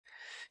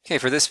Okay,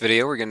 for this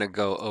video we're going to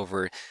go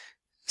over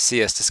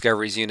CS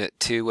Discovery's Unit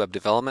 2 Web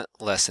Development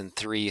Lesson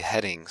 3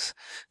 headings.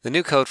 The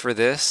new code for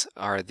this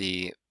are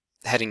the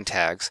heading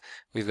tags.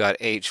 We've got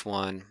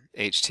H1,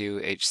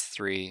 H2,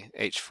 H3,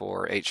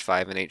 H4,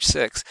 H5, and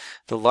H6.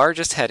 The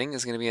largest heading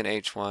is going to be an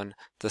H1,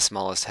 the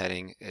smallest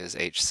heading is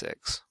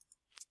H6.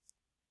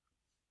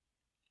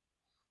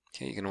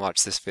 Okay, you can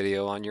watch this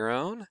video on your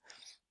own.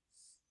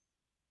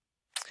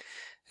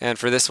 And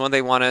for this one,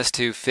 they want us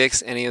to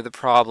fix any of the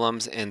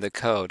problems in the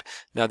code.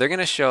 Now they're going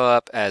to show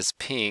up as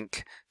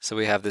pink. So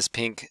we have this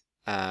pink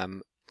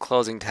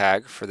closing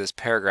tag for this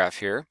paragraph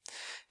here.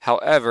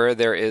 However,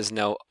 there is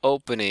no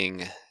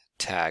opening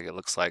tag, it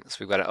looks like. So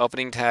we've got an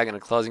opening tag and a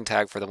closing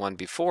tag for the one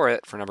before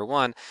it, for number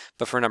 1.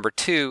 But for number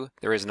 2,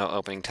 there is no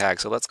opening tag.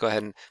 So let's go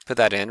ahead and put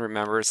that in.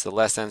 Remember, it's the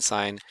less than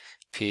sign,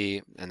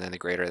 P, and then the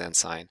greater than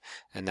sign.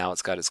 And now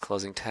it's got its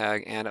closing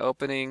tag and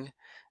opening.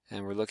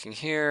 And we're looking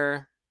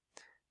here.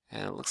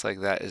 And it looks like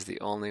that is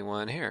the only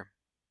one here.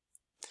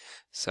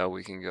 So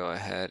we can go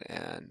ahead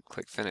and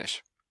click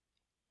Finish.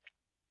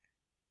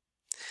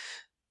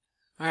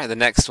 All right, the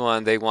next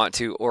one, they want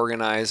to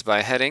organize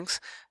by headings.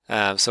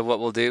 So what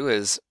we'll do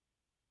is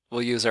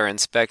we'll use our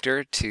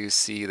inspector to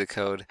see the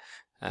code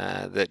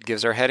that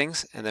gives our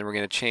headings, and then we're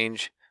going to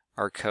change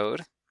our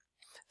code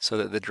so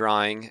that the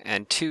drawing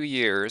and 2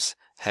 years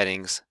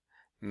headings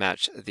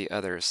match the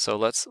others. So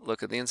let's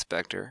look at the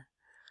inspector.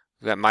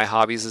 We've got My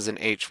Hobbies is an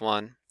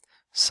H1.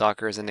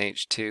 Soccer is an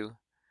H2,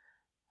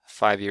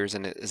 5 years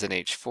is an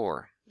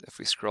H4. If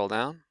we scroll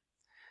down,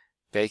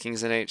 baking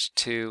is an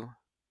H2,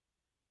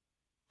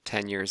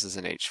 10 years is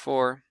an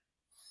H4.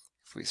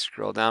 If we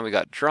scroll down, we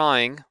got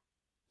drawing,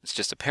 it's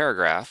just a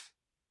paragraph,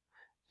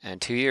 and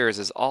 2 years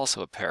is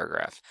also a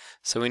paragraph.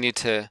 So we need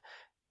to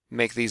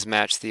make these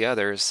match the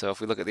others. So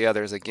if we look at the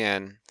others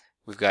again,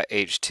 we've got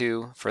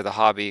H2 for the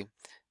hobby,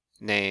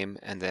 name,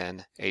 and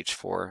then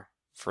H4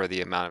 for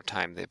the amount of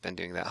time they've been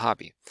doing that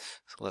hobby.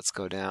 So let's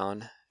go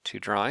down to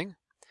drawing,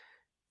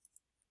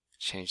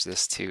 change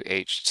this to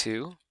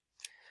H2,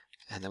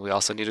 and then we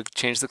also need to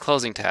change the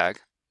closing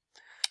tag.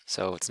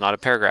 So it's not a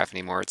paragraph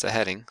anymore, it's a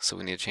heading, so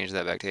we need to change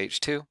that back to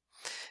H2.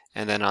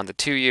 And then on the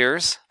 2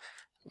 years,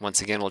 once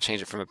again we'll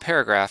change it from a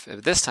paragraph.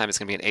 This time it's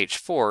going to be an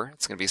H4,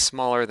 it's going to be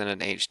smaller than an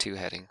H2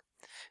 heading.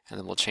 And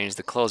then we'll change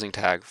the closing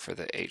tag for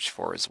the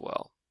H4 as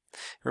well.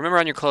 Remember,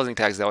 on your closing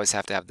tags they always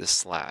have to have this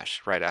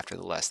slash right after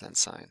the less than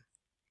sign.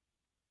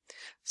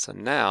 So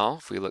now,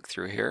 if we look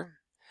through here,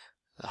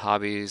 the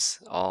hobbies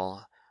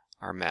all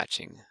are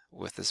matching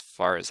with as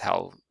far as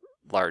how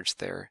large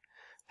their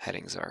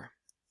headings are.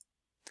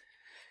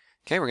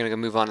 Okay, we're going to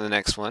move on to the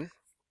next one.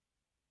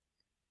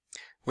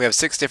 We have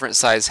 6 different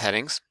size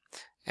headings,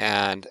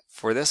 and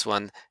for this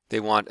one, they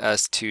want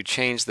us to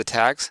change the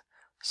tags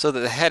so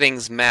that the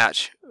headings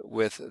match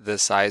with the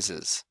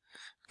sizes.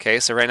 Okay,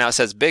 so right now it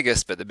says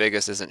biggest, but the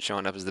biggest isn't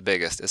showing up as the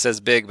biggest. It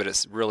says big, but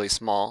it's really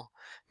small.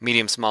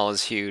 Medium small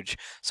is huge.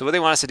 So what they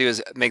want us to do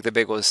is make the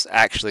biggest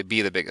actually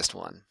be the biggest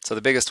one. So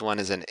the biggest one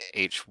is an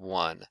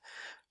H1.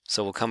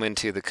 So we'll come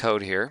into the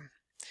code here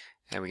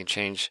and we can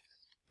change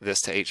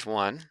this to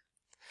H1.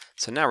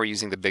 So now we're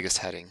using the biggest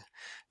heading.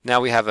 Now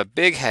we have a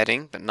big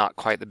heading, but not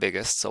quite the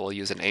biggest, so we'll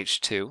use an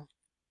H2.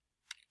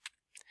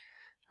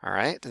 All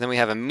right, and then we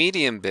have a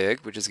medium big,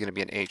 which is going to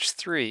be an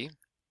H3.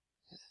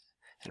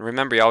 And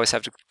remember, you always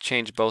have to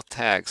change both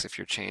tags if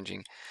you're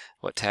changing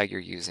what tag you're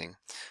using.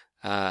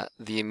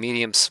 The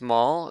medium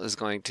small is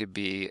going to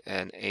be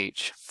an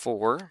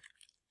H4,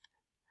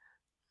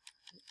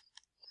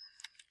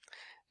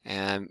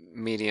 and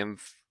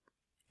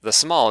the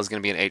small is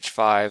going to be an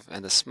H5,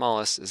 and the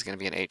smallest is going to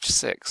be an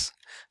H6.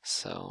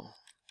 So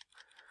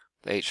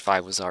the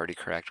H5 was already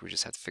correct. We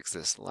just have to fix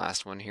this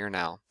last one here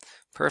now.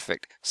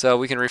 Perfect. So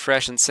we can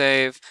refresh and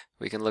save.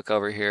 We can look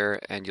over here,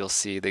 and you'll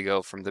see they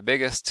go from the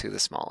biggest to the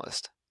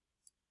smallest.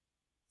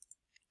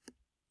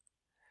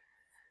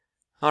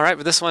 All right,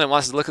 with this one, it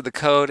wants to look at the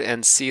code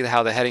and see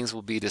how the headings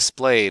will be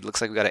displayed.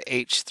 Looks like we've got an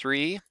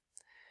H3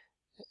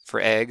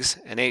 for eggs,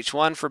 an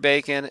H1 for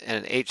bacon,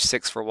 and an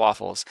H6 for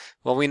waffles.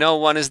 Well, we know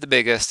 1 is the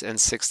biggest and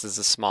 6 is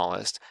the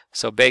smallest.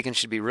 So bacon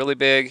should be really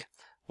big,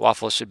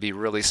 waffles should be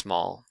really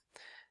small,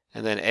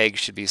 and then eggs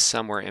should be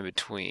somewhere in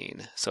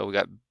between. So we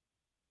got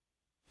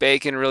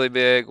bacon really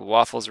big,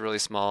 waffles really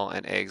small,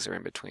 and eggs are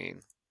in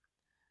between.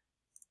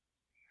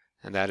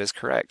 And that is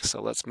correct. So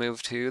let's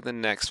move to the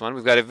next one.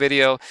 We've got a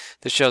video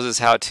that shows us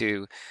how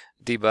to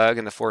debug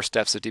and the 4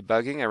 steps of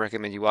debugging. I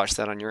recommend you watch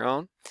that on your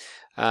own.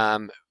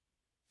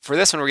 For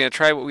this one, we're going to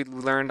try what we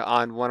learned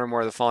on one or more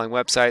of the following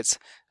websites.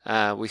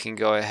 We can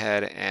go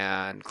ahead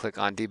and click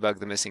on debug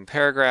the missing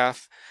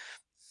paragraph.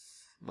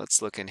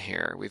 Let's look in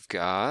here. We've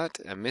got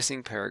a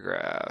missing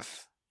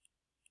paragraph.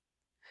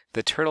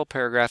 The turtle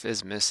paragraph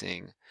is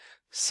missing.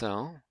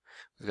 So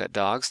we've got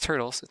dogs,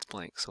 turtles, it's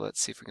blank. So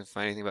let's see if we can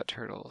find anything about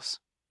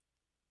turtles.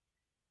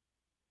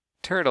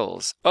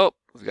 Turtles. Oh,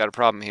 we've got a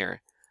problem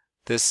here.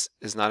 This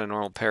is not a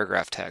normal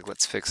paragraph tag.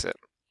 Let's fix it.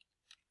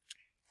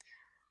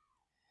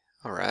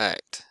 All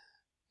right.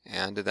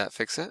 And did that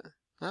fix it?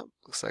 Oh,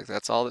 looks like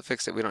that's all that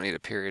fixed it. We don't need a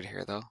period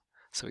here though,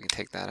 so we can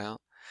take that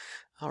out.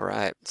 All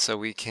right, so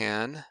we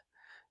can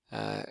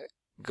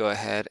go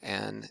ahead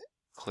and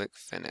click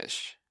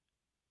Finish.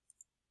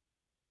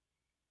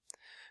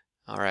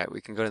 All right,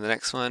 we can go to the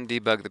next one,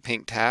 debug the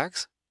pink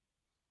tags.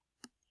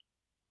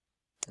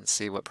 Let's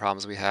see what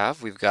problems we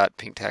have. We've got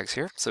pink tags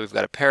here. So we've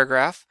got a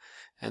paragraph,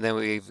 and then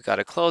we've got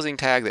a closing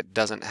tag that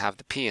doesn't have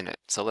the P in it.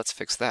 So let's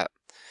fix that.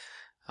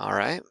 All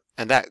right,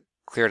 and that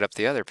cleared up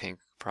the other pink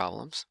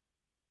problems.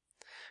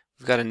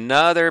 We've got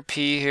another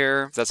P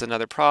here. That's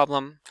another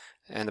problem.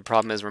 And the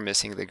problem is we're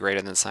missing the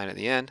greater than sign at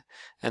the end.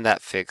 And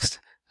that fixed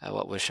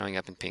what was showing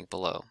up in pink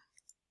below.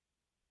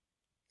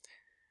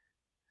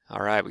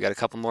 All right, we got a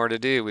couple more to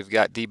do. We've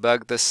got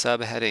debug the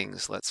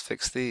subheadings. Let's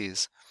fix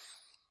these.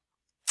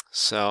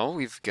 So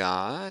we've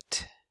got,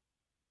 it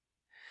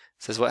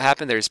says what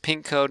happened. There's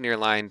pink code near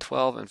line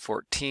 12 and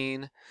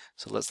 14.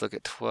 So let's look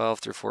at 12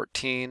 through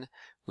 14.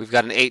 We've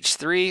got an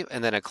H3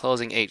 and then a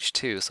closing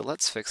H2. So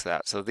let's fix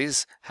that. So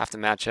these have to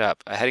match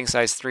up. A heading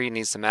size 3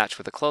 needs to match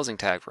with a closing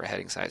tag for a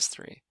heading size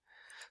 3.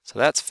 So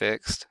that's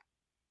fixed.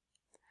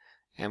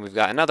 And we've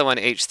got another one,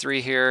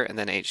 H3 here, and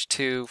then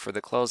H2 for the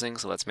closing.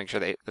 So let's make sure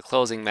that the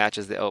closing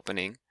matches the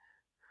opening.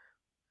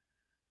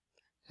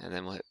 And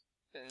then we'll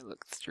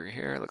look through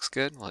here. It looks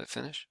good. We'll hit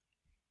Finish.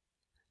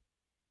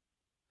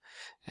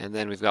 And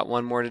then we've got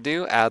one more to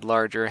do, add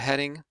larger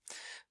heading.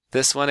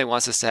 This one, it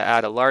wants us to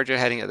add a larger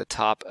heading at the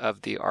top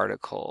of the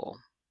article.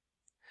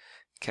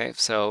 Okay,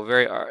 so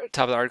very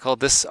top of the article.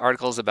 This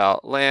article is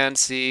about land,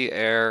 sea,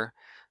 air,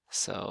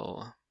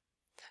 so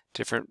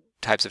different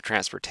types of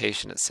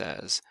transportation, it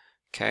says.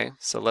 Okay,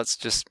 so let's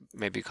just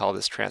maybe call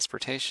this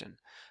transportation.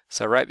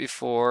 So right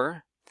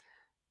before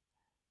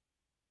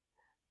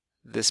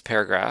this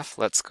paragraph,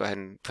 let's go ahead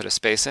and put a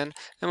space in,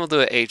 and we'll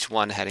do an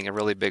H1 heading, a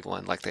really big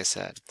one, like they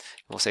said.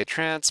 We'll say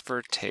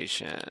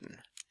transportation.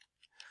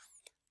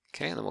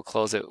 Okay, and then we'll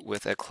close it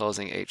with a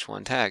closing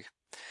H1 tag.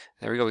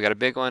 There we go, we got a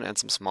big one and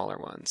some smaller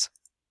ones.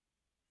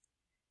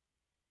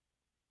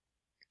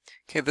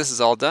 Okay, this is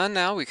all done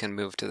now. We can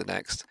move to the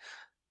next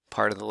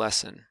part of the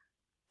lesson.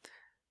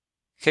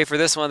 Okay, for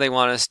this one, they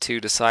want us to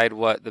decide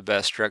what the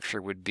best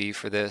structure would be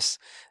for this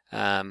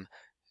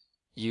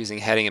using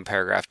heading and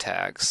paragraph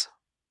tags.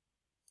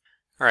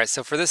 All right,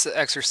 so for this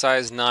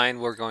exercise 9,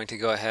 we're going to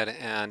go ahead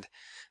and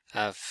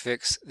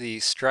fix the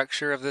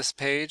structure of this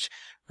page.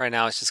 Right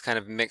now it's just kind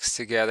of mixed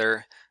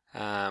together.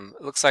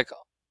 It looks like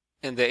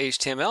in the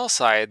HTML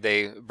side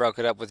they broke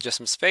it up with just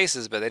some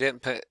spaces, but they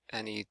didn't put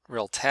any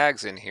real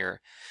tags in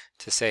here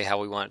to say how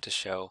we want it to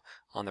show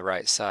on the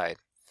right side.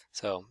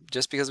 So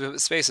just because we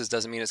put spaces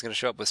doesn't mean it's going to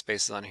show up with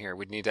spaces on here.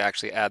 We'd need to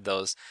actually add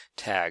those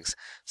tags.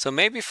 So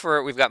maybe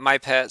we've got my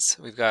pets,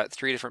 we've got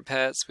 3 different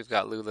pets, we've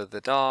got Lula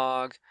the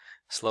dog,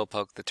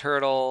 Slowpoke the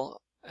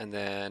turtle, and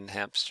then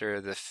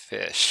Hamster the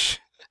fish.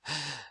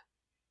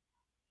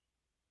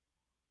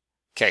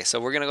 Okay, so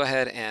we're going to go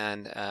ahead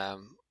and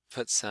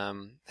put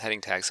some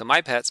heading tags. So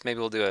my pets, maybe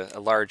we'll do a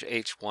large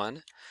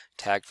H1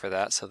 tag for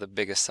that, so the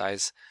biggest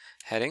size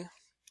heading.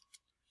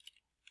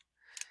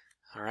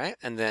 All right,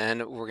 and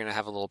then we're going to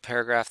have a little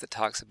paragraph that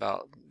talks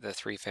about the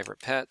 3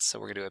 favorite pets. So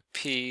we're going to do a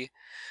P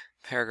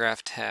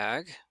paragraph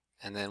tag,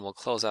 and then we'll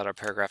close out our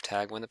paragraph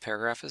tag when the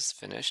paragraph is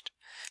finished.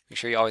 Make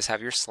sure you always have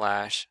your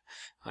slash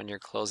on your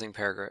closing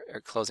paragraph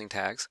or closing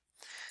tags.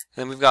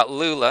 And then we've got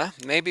Lula.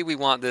 Maybe we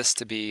want this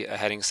to be a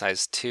heading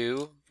size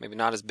 2, maybe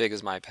not as big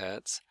as my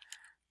pets.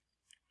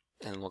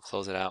 And we'll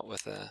close it out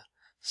with a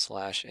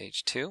slash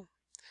H2.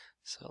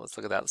 So let's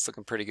look at that. It's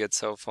looking pretty good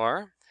so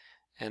far.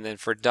 And then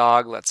for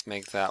dog, let's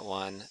make that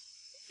one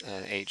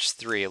an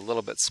H3, a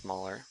little bit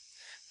smaller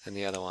than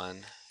the other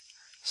one,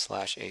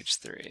 slash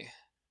H3.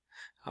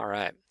 All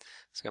right,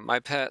 so we've got my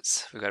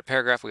pets, we've got a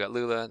paragraph, we've got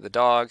Lula, the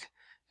dog,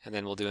 and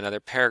then we'll do another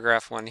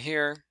paragraph one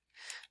here.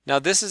 Now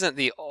this isn't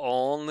the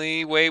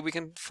only way we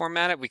can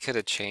format it. We could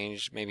have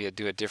changed, maybe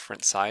do a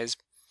different size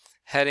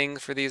heading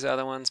for these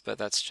other ones, but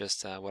that's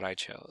just what I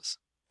chose.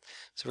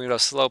 So we're going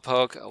to go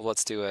Slowpoke.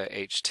 Let's do a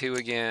H2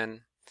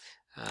 again,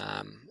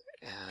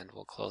 and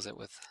we'll close it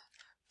with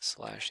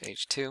slash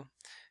H2. And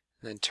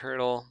then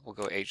turtle, we'll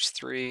go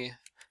H3,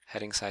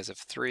 heading size of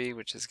 3,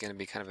 which is going to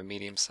be kind of a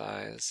medium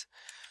size.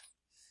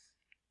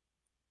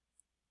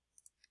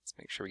 Let's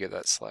make sure we get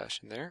that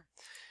slash in there.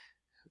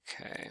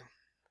 Okay.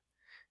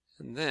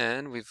 And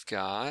then we've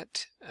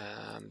got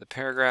the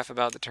paragraph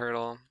about the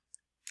turtle,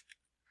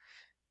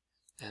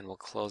 and we'll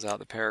close out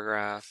the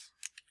paragraph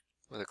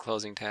with a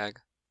closing tag.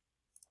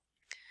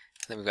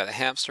 And then we've got the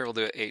hamster, we'll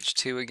do it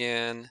H2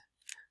 again.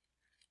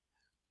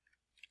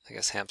 I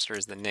guess hamster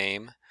is the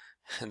name,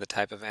 and the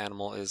type of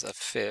animal is a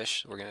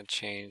fish. We're going to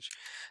change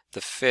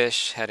the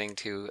fish heading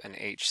to an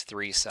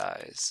H3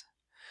 size.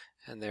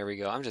 And there we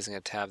go. I'm just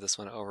going to tab this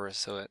one over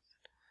so it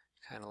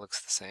kind of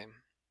looks the same.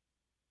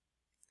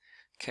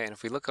 Okay, and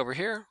if we look over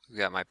here, we've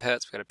got my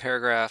pets, we've got a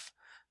paragraph,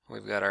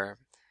 we've got our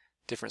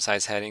different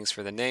size headings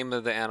for the name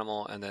of the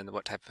animal and then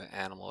what type of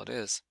animal it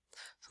is.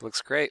 So it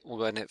looks great. We'll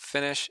go ahead and hit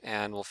finish,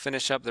 and we'll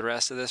finish up the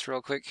rest of this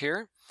real quick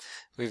here.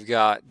 We've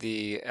got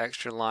the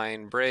extra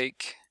line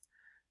break.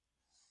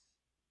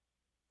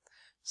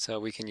 So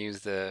we can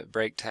use the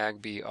break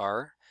tag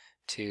BR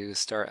to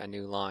start a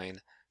new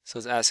line. So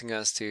it's asking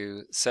us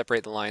to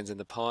separate the lines in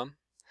the poem.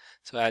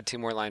 So add 2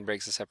 more line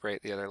breaks to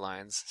separate the other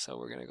lines. So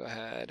we're going to go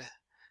ahead.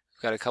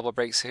 We've got a couple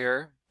breaks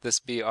here. This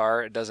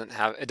BR, it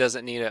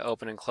doesn't need an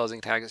open and closing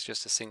tag, it's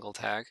just a single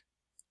tag.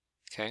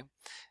 Okay,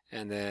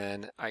 and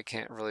then I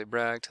can't really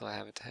brag till I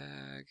have a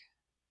tag.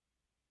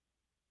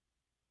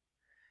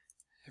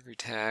 Every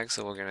tag,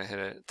 so we're going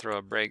to throw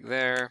a break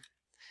there,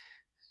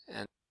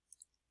 and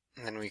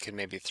then we can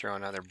maybe throw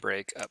another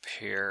break up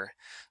here.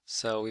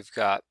 So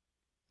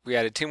we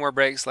added 2 more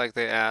breaks like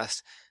they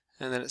asked,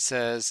 and then it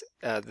says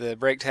the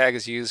break tag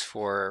is used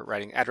for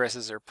writing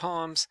addresses or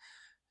poems.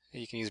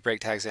 You can use break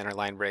tags to enter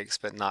line breaks,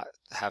 but not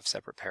have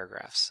separate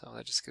paragraphs. So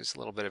that just gives a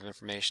little bit of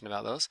information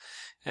about those.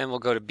 And we'll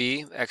go to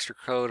B, extra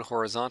code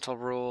horizontal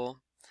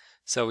rule.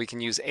 So we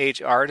can use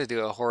HR to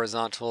do a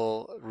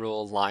horizontal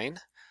rule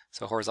line.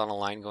 So horizontal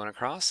line going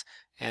across.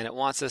 And it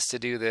wants us to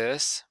do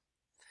this,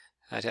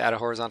 to add a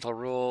horizontal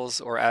rules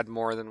or add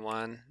more than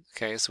one.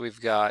 Okay, so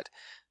we've got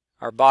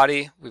our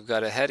body, we've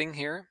got a heading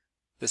here.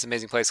 This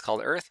amazing place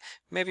called Earth.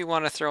 Maybe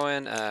want to throw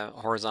in a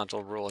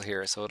horizontal rule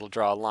here, so it'll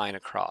draw a line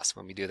across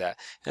when we do that.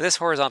 And this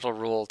horizontal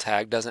rule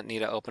tag doesn't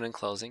need an open and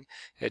closing.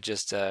 It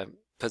just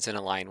puts in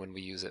a line when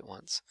we use it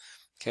once.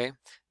 Okay,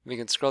 we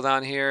can scroll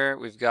down here.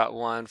 We've got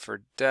one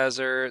for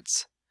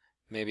deserts,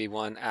 maybe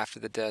one after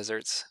the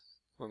deserts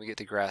when we get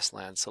to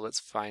grasslands. So let's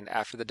find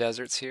after the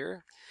deserts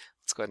here.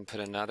 Let's go ahead and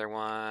put another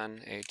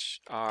one,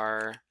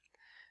 HR,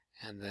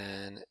 and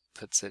then it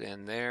puts it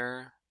in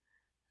there.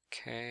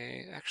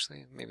 Okay,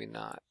 actually, maybe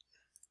not.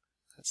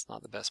 That's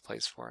not the best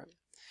place for it.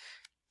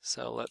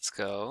 So let's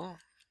go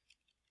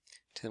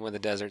to when the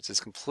deserts is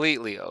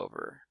completely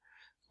over,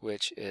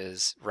 which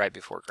is right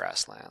before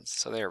grasslands.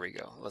 So there we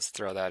go. Let's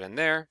throw that in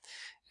there.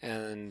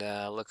 And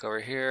look over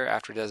here.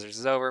 After deserts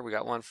is over, we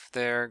got one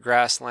there.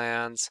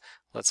 Grasslands.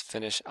 Let's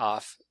finish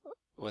off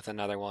with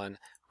another one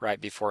right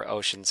before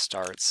ocean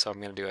starts. So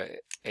I'm going to do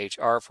a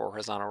HR for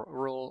horizontal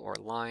rule or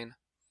line.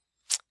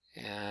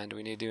 And do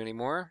we need to do any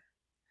more?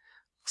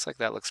 Looks like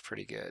that looks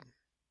pretty good.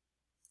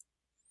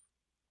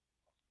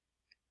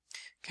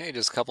 Okay,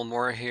 just a couple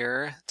more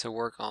here to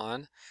work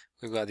on.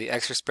 We've got the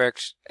extra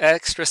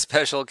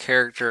special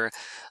character,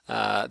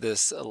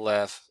 this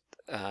left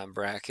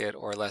bracket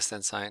or less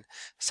than sign.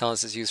 It's telling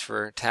us it's used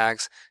for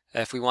tags.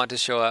 If we want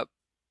this to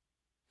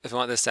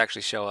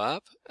actually show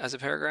up as a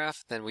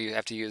paragraph, then we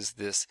have to use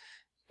this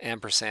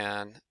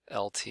ampersand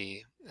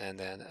LT and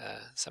then a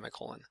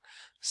semicolon.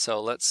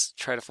 So let's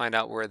try to find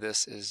out where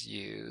this is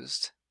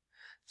used.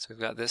 So we've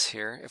got this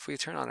here. If we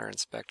turn on our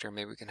inspector,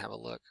 maybe we can have a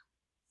look.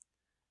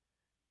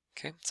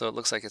 Okay, so it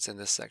looks like it's in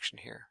this section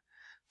here.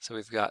 So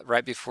we've got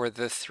right before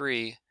the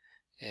 3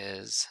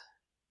 is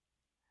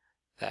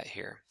that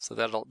here. So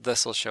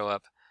this will show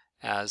up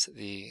as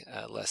the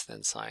less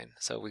than sign.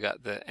 So we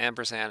got the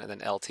ampersand and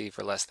then LT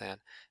for less than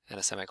and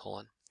a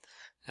semicolon.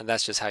 And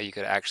that's just how you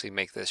could actually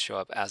make this show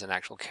up as an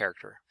actual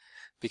character.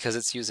 Because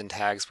it's used in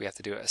tags, we have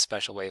to do it a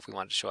special way if we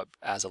want it to show up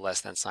as a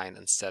less than sign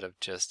instead of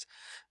just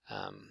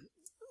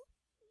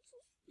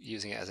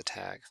using it as a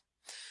tag.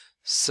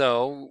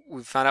 So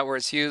we found out where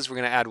it's used. We're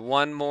going to add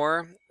one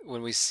more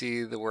when we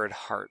see the word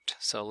heart.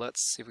 So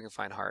let's see if we can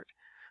find heart.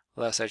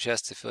 Allow side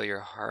chest to feel your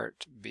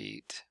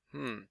heartbeat.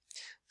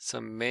 So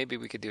maybe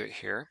we could do it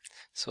here.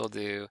 So we'll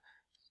do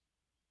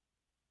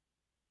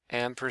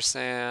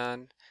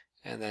ampersand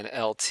and then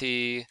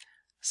LT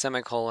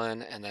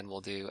semicolon and then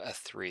we'll do a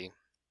 3.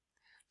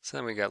 So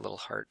then we got a little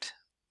heart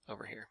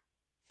over here.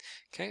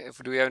 Okay,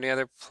 do we have any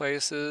other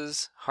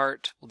places?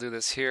 Heart, we'll do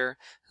this here.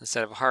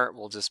 Instead of heart,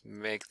 we'll just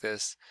make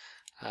this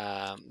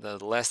the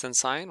less than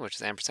sign, which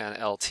is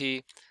ampersand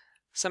LT,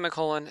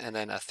 semicolon, and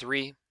then a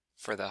 3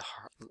 for the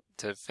heart,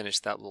 to finish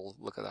that little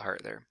look of the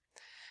heart there.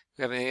 Do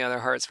we have any other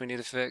hearts we need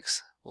to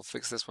fix? We'll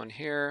fix this one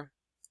here.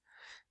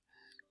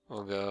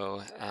 We'll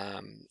go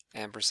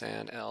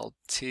ampersand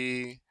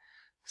LT,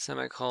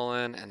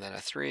 semicolon, and then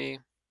a 3.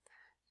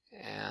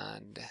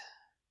 And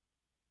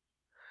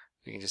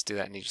we can just do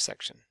that in each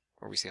section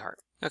where we see heart.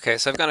 Okay,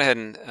 so I've gone ahead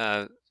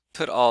and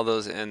put all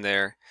those in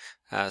there.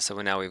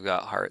 So now we've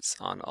got hearts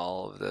on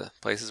all of the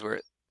places where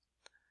it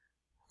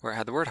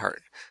had the word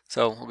heart.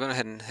 So we'll go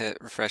ahead and hit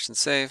refresh and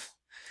save,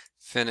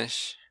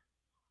 finish,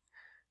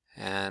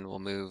 and we'll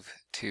move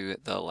to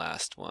the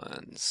last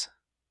ones.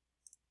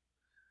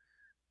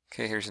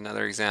 Okay, here's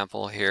another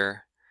example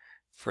here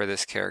for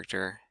this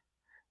character.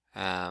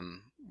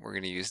 We're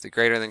going to use the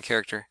greater than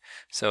character,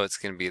 so it's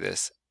going to be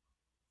this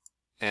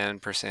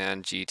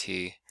ampersand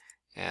GT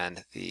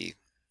and the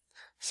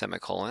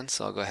semicolon.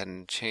 So I'll go ahead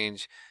and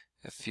change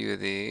a few of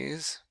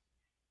these.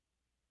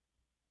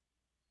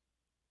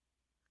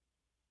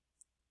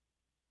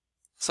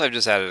 So I've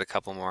just added a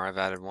couple more. I've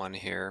added one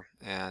here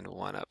and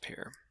one up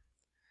here.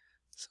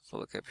 So if we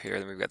look up here,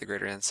 then we've got the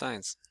greater than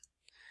signs.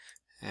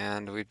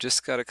 And we've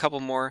just got a couple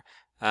more,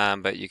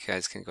 but you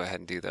guys can go ahead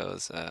and do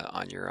those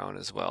on your own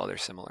as well. They're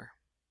similar.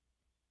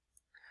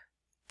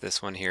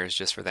 This one here is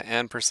just for the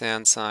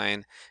ampersand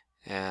sign,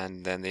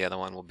 and then the other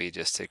one will be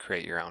just to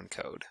create your own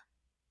code.